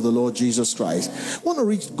name of the Lord Jesus Christ. I want to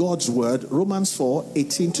read God's word, Romans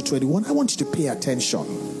 4:18-21. I want you to pay attention.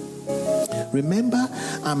 Remember,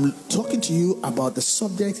 I'm talking to you about the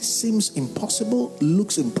subject seems impossible,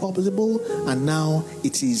 looks improbable, and now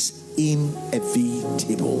it is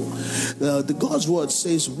inevitable. The God's word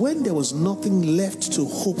says, when there was nothing left to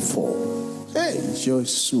hope for,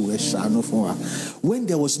 when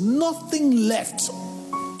there was nothing left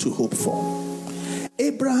to hope for,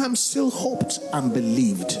 Abraham still hoped and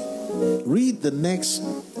believed. Read the next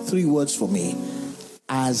 3 words for me.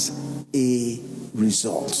 As a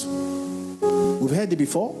result. We've heard it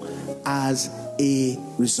before. As a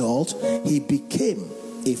result, he became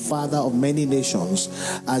a father of many nations,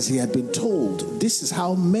 as he had been told, this is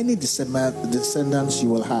how many descendants you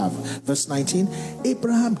will have. Verse 19,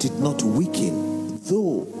 Abraham did not weaken,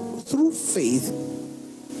 though through faith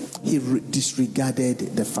he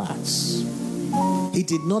disregarded the facts. He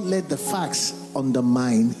did not let the facts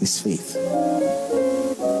undermine his faith.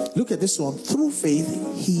 Look at this one. Through faith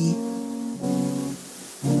he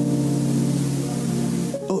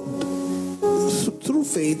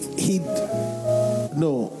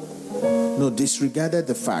disregarded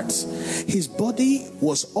the facts. His body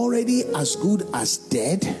was already as good as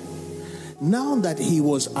dead. Now that he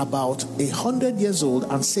was about 100 years old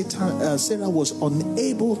and Sarah was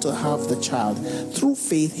unable to have the child, through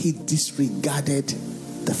faith he disregarded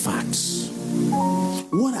the facts.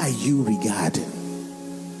 What are you regarding?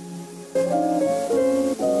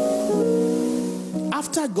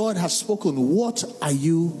 After God has spoken, what are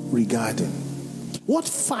you regarding? What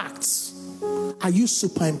facts are you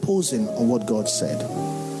superimposing on what God said?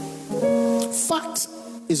 Fact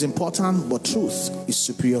is important, but truth is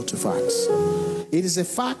superior to facts. It is a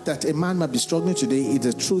fact that a man might be struggling today.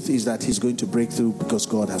 The truth is that he's going to break through because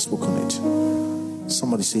God has spoken it.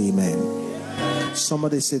 Somebody say amen.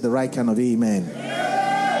 Somebody say the right kind of amen.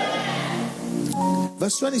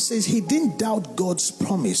 Verse 20 says, he didn't doubt God's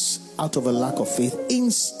promise out of a lack of faith.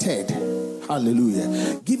 Instead,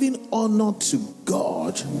 hallelujah, giving honor to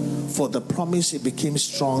God for the promise, it became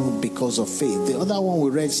strong because of faith. The other one we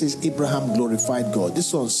read says Abraham glorified God.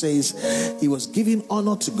 This one says he was giving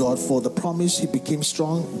honor to God for the promise, he became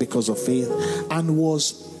strong because of faith, and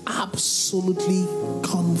was absolutely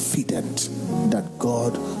confident that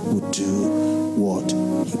God would do what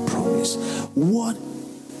he promised. What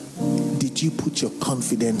did you put your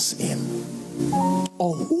confidence in?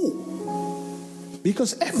 Or who?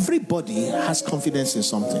 Because everybody has confidence in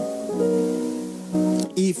something.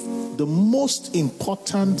 If the most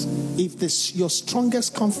important, your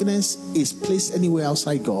strongest confidence is placed anywhere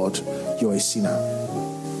outside God, you're a sinner.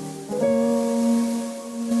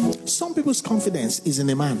 Some people's confidence is in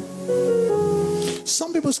a man.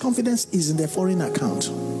 Some people's confidence is in their foreign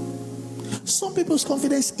account. Some people's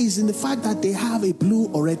confidence is in the fact that they have a blue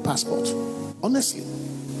or red passport. Honestly,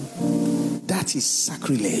 that is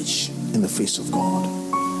sacrilege in the face of God.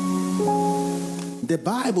 The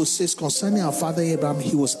Bible says concerning our father Abraham,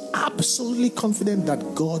 he was absolutely confident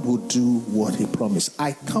that God would do what he promised.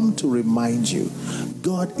 I come to remind you,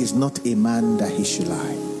 God is not a man that he should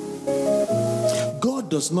lie. God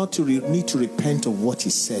does not need to repent of what he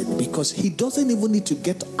said, because he doesn't even need to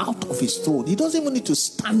get out of his throne. He doesn't even need to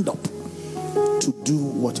stand up to do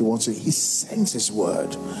what he wants to. He sends his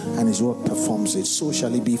word, and his word performs it. So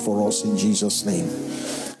shall it be for us in Jesus' name.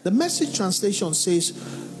 The Message translation says,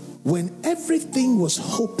 when everything was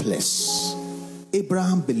hopeless,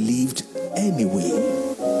 Abraham believed anyway.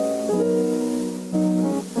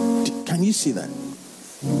 Can you see that?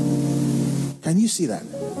 Can you see that?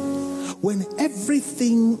 When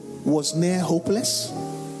everything was near hopeless?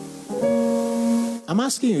 I'm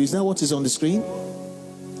asking you, is that what is on the screen?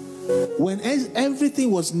 When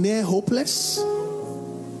everything was near hopeless?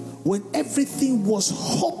 When everything was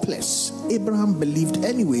hopeless, Abraham believed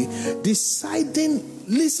anyway, deciding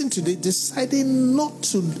to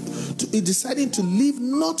live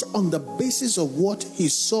not on the basis of what he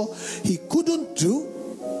saw he couldn't do,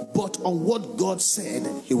 but on what God said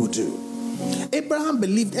he would do. Abraham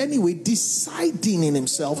believed anyway, deciding in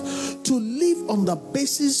himself to live not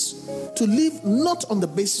on the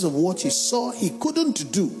basis of what he saw he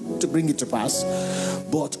couldn't do to bring it to pass,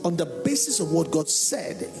 but on the basis of what God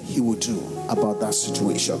said he would do about that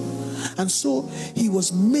situation. And so he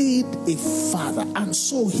was made a father, and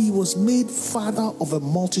so he was made father of a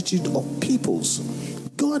multitude of peoples.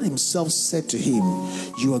 God himself said to him,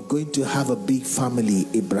 you are going to have a big family,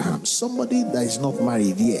 Abraham. Somebody that is not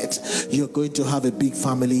married yet, you're going to have a big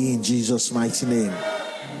family in Jesus' mighty name.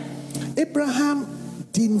 Abraham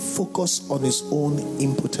didn't focus on his own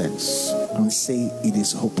impotence and say it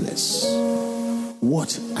is hopeless.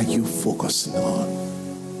 What are you focusing on?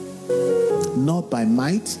 Not by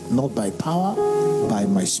might, not by power, by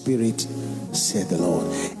my spirit, said the Lord.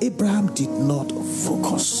 Abraham did not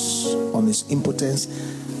focus on his impotence.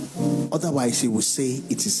 Otherwise, he would say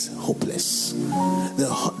it is hopeless.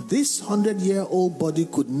 This 100-year-old body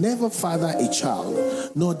could never father a child,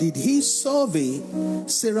 nor did he survey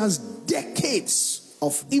Sarah's decades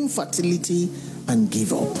of infertility and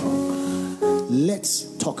give up. Let's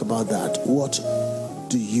talk about that. What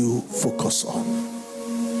do you focus on?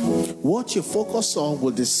 What you focus on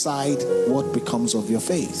will decide what becomes of your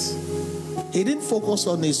faith. He didn't focus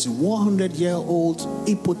on his 100-year-old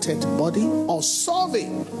impotent body or survey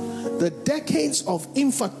the decades of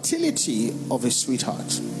infertility of his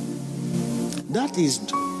sweetheart. That is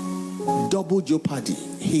double jeopardy.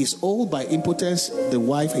 He is old by impotence. The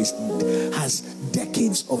wife has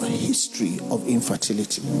decades of history of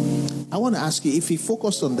infertility. I want to ask you, if he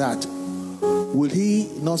focused on that, will he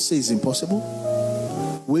not say it's impossible?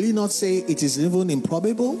 Will he not say it is even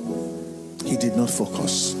improbable? He did not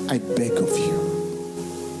focus. I beg of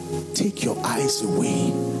you, take your eyes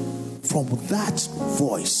away from that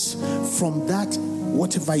voice, from that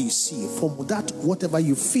whatever you see, from that whatever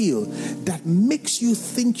you feel that makes you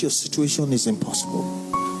think your situation is impossible.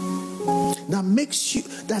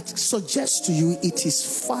 That suggests to you it is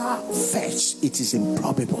far-fetched, it is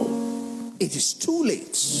improbable, it is too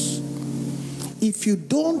late. If you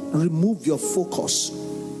don't remove your focus,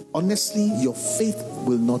 honestly, your faith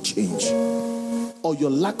will not change, or your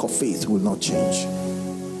lack of faith will not change.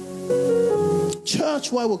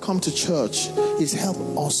 Church, why we come to church is help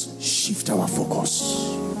us shift our focus.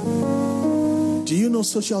 Do you know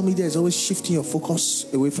social media is always shifting your focus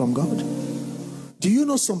away from God? Do you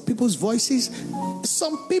know some people's voices?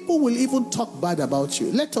 Some people will even talk bad about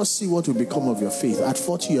you. Let us see what will become of your faith. At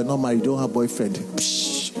 40, you're not married, you don't have a boyfriend.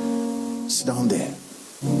 Psh, sit down there.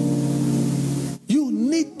 You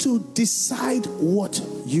need to decide what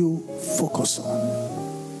you focus on.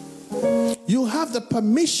 You have the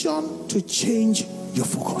permission to change your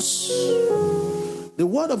focus. The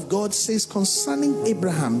word of God says concerning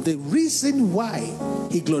Abraham, the reason why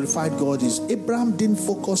he glorified God is Abraham didn't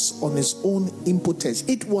focus on his own impotence.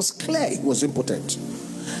 It was clear he was impotent.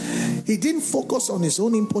 He didn't focus on his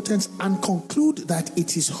own impotence and conclude that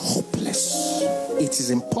it is hopeless, it is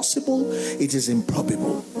impossible, it is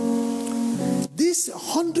improbable. This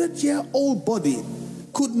 100-year-old body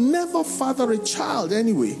could never father a child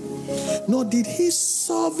anyway, nor did he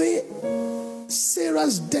survey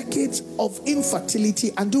Sarah's decades of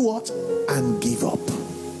infertility and do what? And give up.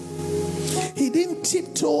 He didn't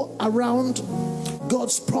tiptoe around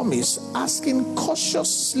God's promise, asking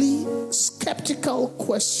cautiously skeptical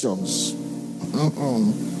questions.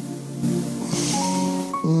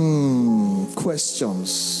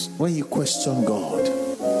 Questions. When you question God,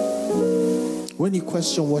 when you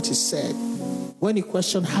question what He said, when you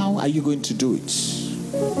question how are you going to do it,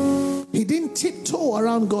 He didn't tiptoe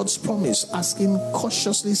around God's promise, asking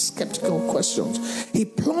cautiously skeptical questions. He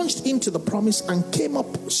plunged into the promise and came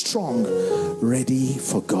up strong, ready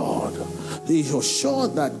for God. He was sure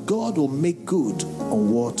that God will make good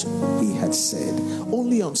on what he had said.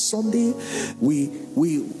 Only on Sunday,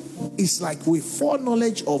 it's like with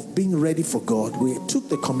foreknowledge of being ready for God, we took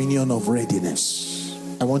the communion of readiness.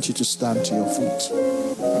 I want you to stand to your feet.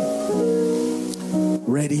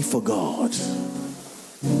 Ready for God.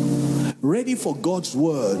 Ready for God's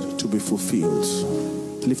word to be fulfilled.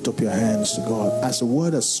 Lift up your hands to God. As the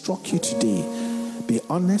word has struck you today, be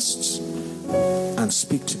honest and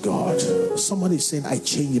speak to God. Somebody is saying, I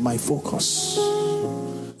changed my focus.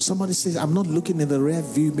 Somebody says, I'm not looking in the rear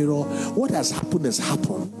view mirror. What has happened has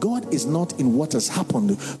happened. God is not in what has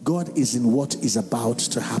happened. God is in what is about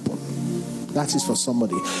to happen. That is for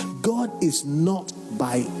somebody. God is not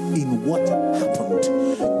in what happened.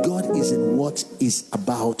 God is in what is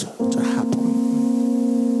about to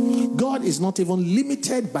happen. God is not even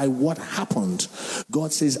limited by what happened.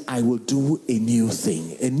 God says, I will do a new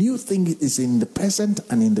thing. A new thing is in the present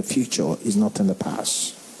and in the future, is not in the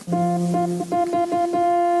past.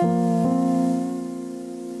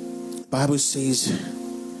 Bible says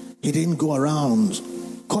he didn't go around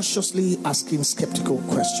cautiously asking skeptical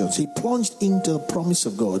questions. He plunged into the promise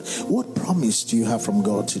of God. What promise do you have from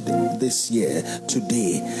God today, this year,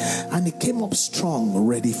 today? And he came up strong,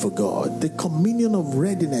 ready for God. The communion of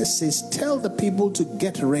readiness says, tell the people to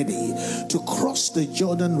get ready to cross the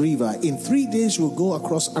Jordan River. In 3 days, we'll go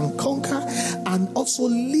across and conquer and also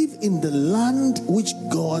live in the land which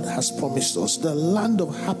God has promised us. The land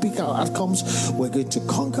of happy outcomes. We're going to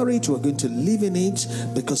conquer it. We're going to live in it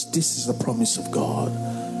because this is the promise of God.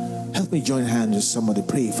 Help me join hands with somebody.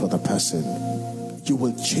 Pray for the person. You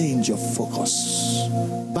will change your focus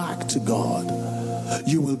back to God.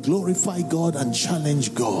 You will glorify God and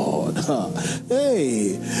challenge God.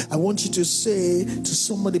 Hey, I want you to say to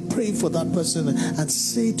somebody, pray for that person and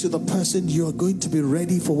say to the person, you are going to be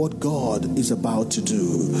ready for what God is about to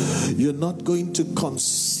do. You're not going to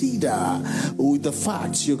consider with the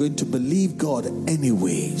facts. You're going to believe God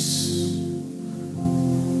anyways.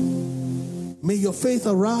 May your faith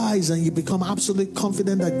arise and you become absolutely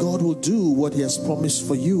confident that God will do what he has promised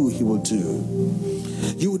for you, he will do.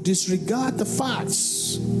 You will disregard the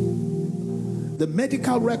facts, the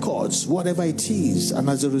medical records, whatever it is, and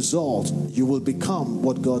as a result, you will become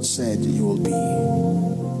what God said you will be.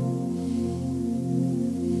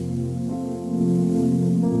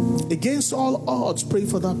 Against all odds, pray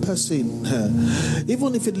for that person.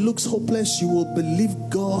 Even if it looks hopeless, you will believe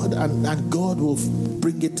God and God will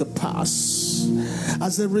bring it to pass.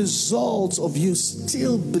 As a result of you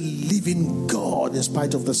still believing God in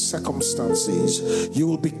spite of the circumstances, you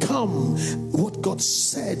will become what God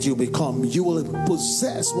said you become. You will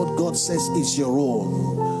possess what God says is your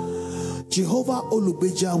own. Jehovah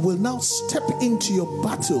Olubeja will now step into your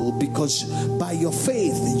battle because by your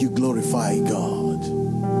faith you glorify God.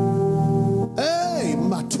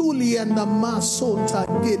 Matuli and the Masonta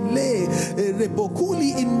Gele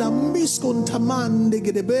Rebokuli in the Miscontamande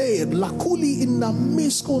Gedebe Lakuli in the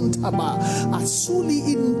Miscontaba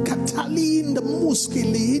Asuli in Katali in the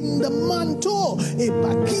Muskili in the Manto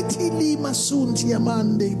Ebakiti li Masunti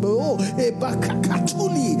Amande Bo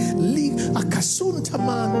Ebakakatuli li Akasunta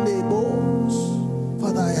Mande Bo.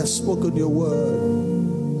 Father, I have spoken your word.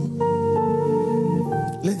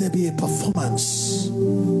 Let there be a performance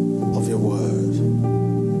of your word.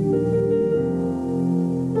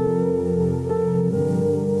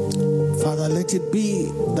 Father, let it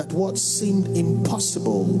be that what seemed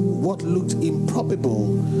impossible, what looked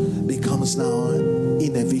improbable, becomes now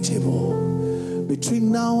inevitable.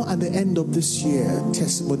 Between now and the end of this year,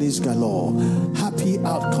 testimonies galore, happy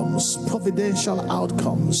outcomes, providential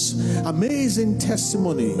outcomes, amazing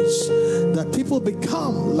testimonies that people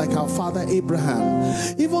become like our father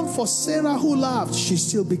Abraham. Even for Sarah who laughed, she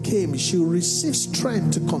still became. She received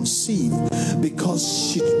strength to conceive because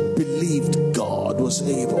she believed God was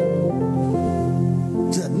able.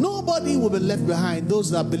 Nobody will be left behind.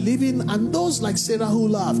 Those that are believing and those like Sarah who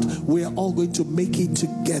laughed, we are all going to make it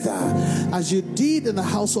together. As you did in the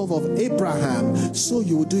household of Abraham, so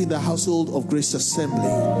you will do in the household of Grace Assembly.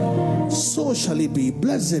 So shall it be.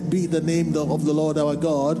 Blessed be the name of the Lord our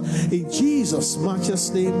God. In Jesus' matchless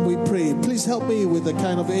name we pray. Please help me with the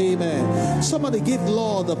kind of amen. Somebody give the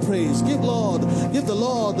Lord the praise. Give the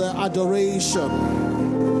Lord the adoration.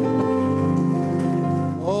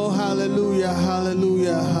 Oh, hallelujah,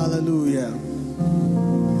 hallelujah, hallelujah.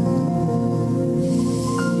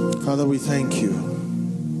 Father, we thank you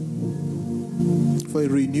for a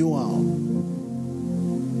renewal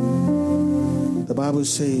The Bible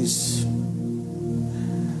says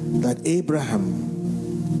that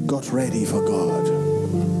Abraham got ready for God.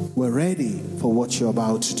 We're ready for what you're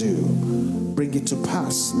about to do. Bring it to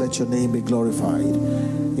pass. Let your name be glorified.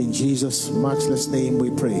 In Jesus' matchless name we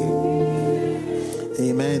pray.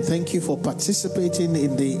 Amen. Thank you for participating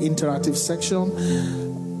in the interactive section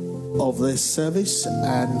of this service,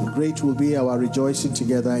 and great will be our rejoicing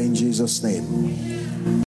together in Jesus' name.